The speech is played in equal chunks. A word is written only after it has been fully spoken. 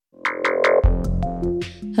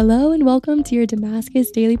Hello and welcome to your Damascus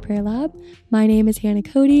Daily Prayer Lab. My name is Hannah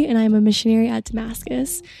Cody and I am a missionary at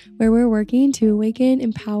Damascus, where we're working to awaken,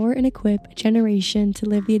 empower, and equip a generation to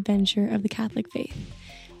live the adventure of the Catholic faith.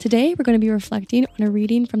 Today, we're going to be reflecting on a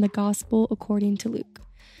reading from the Gospel according to Luke.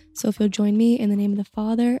 So if you'll join me in the name of the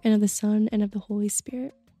Father, and of the Son, and of the Holy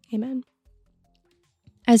Spirit. Amen.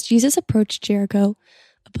 As Jesus approached Jericho,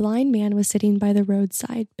 a blind man was sitting by the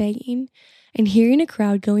roadside begging, and hearing a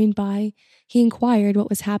crowd going by, he inquired what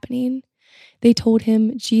was happening. They told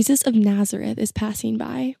him, Jesus of Nazareth is passing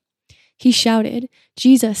by. He shouted,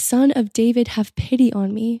 Jesus, Son of David, have pity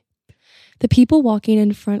on me. The people walking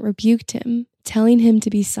in front rebuked him, telling him to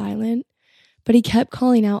be silent, but he kept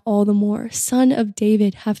calling out all the more, Son of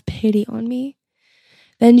David, have pity on me.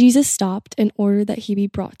 Then Jesus stopped and ordered that he be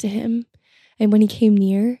brought to him. And when he came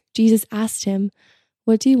near, Jesus asked him,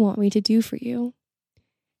 What do you want me to do for you?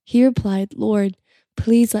 He replied, Lord,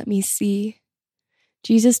 please let me see.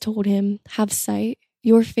 Jesus told him, Have sight,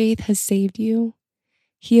 your faith has saved you.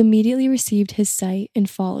 He immediately received his sight and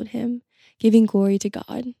followed him, giving glory to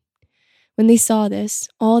God. When they saw this,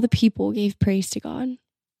 all the people gave praise to God.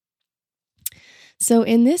 So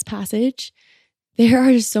in this passage, there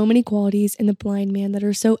are so many qualities in the blind man that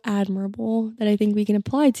are so admirable that I think we can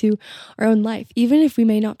apply to our own life, even if we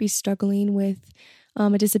may not be struggling with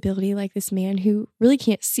a disability like this man who really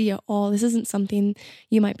can't see at all. This isn't something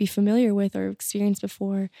you might be familiar with or experienced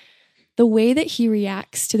before. The way that he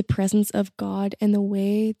reacts to the presence of God and the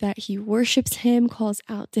way that he worships him, calls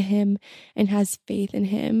out to him, and has faith in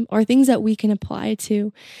him are things that we can apply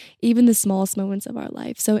to even the smallest moments of our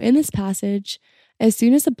life. So in this passage, as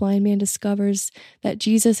soon as the blind man discovers that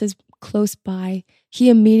Jesus is close by, he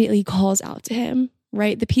immediately calls out to him.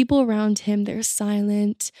 Right? The people around him, they're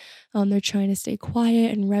silent. They're trying to stay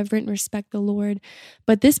quiet and reverent, respect the Lord.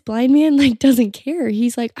 But this blind man, doesn't care.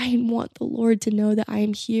 He's like, I want the Lord to know that I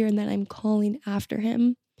am here and that I'm calling after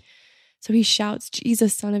him. So he shouts,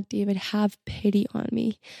 Jesus, Son of David, have pity on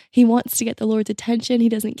me. He wants to get the Lord's attention. He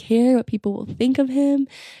doesn't care what people will think of him.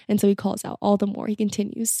 And so he calls out all the more. He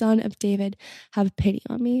continues, Son of David, have pity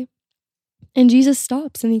on me. And Jesus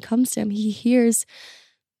stops and he comes to him. He hears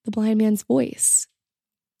the blind man's voice.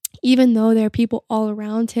 Even though there are people all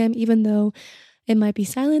around him, even though it might be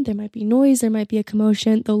silent, there might be noise, there might be a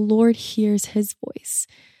commotion, the Lord hears his voice.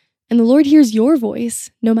 And the Lord hears your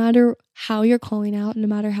voice, no matter how you're calling out, no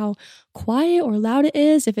matter how quiet or loud it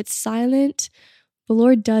is, if it's silent, the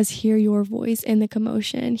Lord does hear your voice in the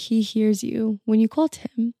commotion. He hears you when you call to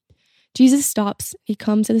him. Jesus stops, he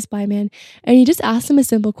comes to this blind man, and he just asks him a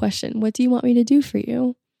simple question. What do you want me to do for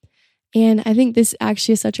you? And I think this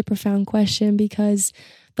actually is such a profound question because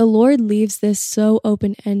the Lord leaves this so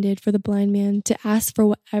open-ended for the blind man to ask for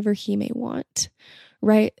whatever he may want,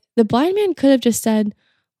 right? The blind man could have just said,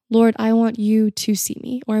 Lord, I want you to see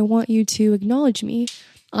me, or I want you to acknowledge me.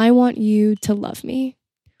 I want you to love me.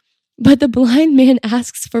 But the blind man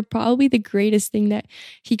asks for probably the greatest thing that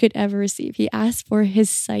he could ever receive. He asks for his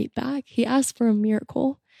sight back. He asks for a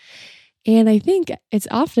miracle. And I think it's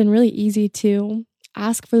often really easy to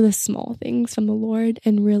ask for the small things from the Lord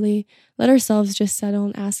and really let ourselves just settle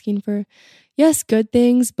in asking for, yes, good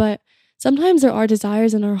things, but sometimes there are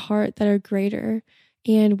desires in our heart that are greater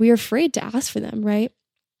and we're afraid to ask for them, right?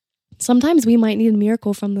 Sometimes we might need a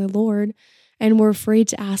miracle from the Lord and we're afraid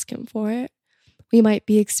to ask him for it. We might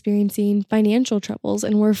be experiencing financial troubles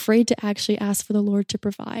and we're afraid to actually ask for the Lord to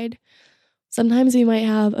provide. Sometimes we might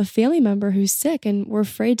have a family member who's sick and we're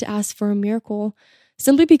afraid to ask for a miracle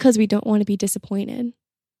simply because we don't want to be disappointed,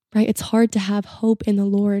 right? It's hard to have hope in the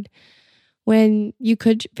Lord when you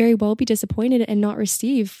could very well be disappointed and not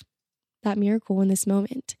receive that miracle in this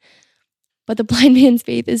moment. But the blind man's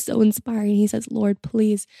faith is so inspiring. He says, Lord,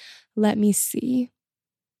 please let me see.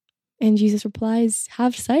 And Jesus replies,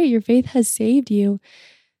 have sight, your faith has saved you.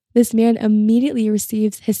 This man immediately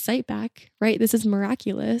receives his sight back, right? This is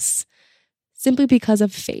miraculous simply because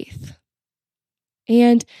of faith.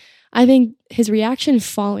 And I think his reaction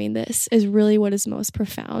following this is really what is most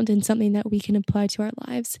profound and something that we can apply to our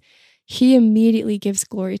lives. He immediately gives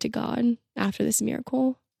glory to God after this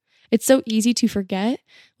miracle. It's so easy to forget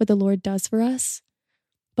what the Lord does for us,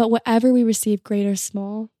 but whatever we receive, great or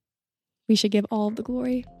small, we should give all of the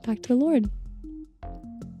glory back to the Lord.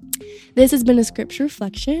 This has been a scripture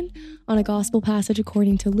reflection on a gospel passage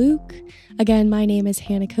according to Luke. Again, my name is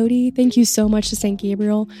Hannah Cody. Thank you so much to St.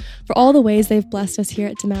 Gabriel for all the ways they've blessed us here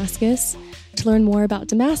at Damascus. To learn more about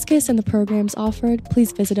Damascus and the programs offered,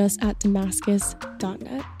 please visit us at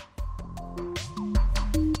damascus.net.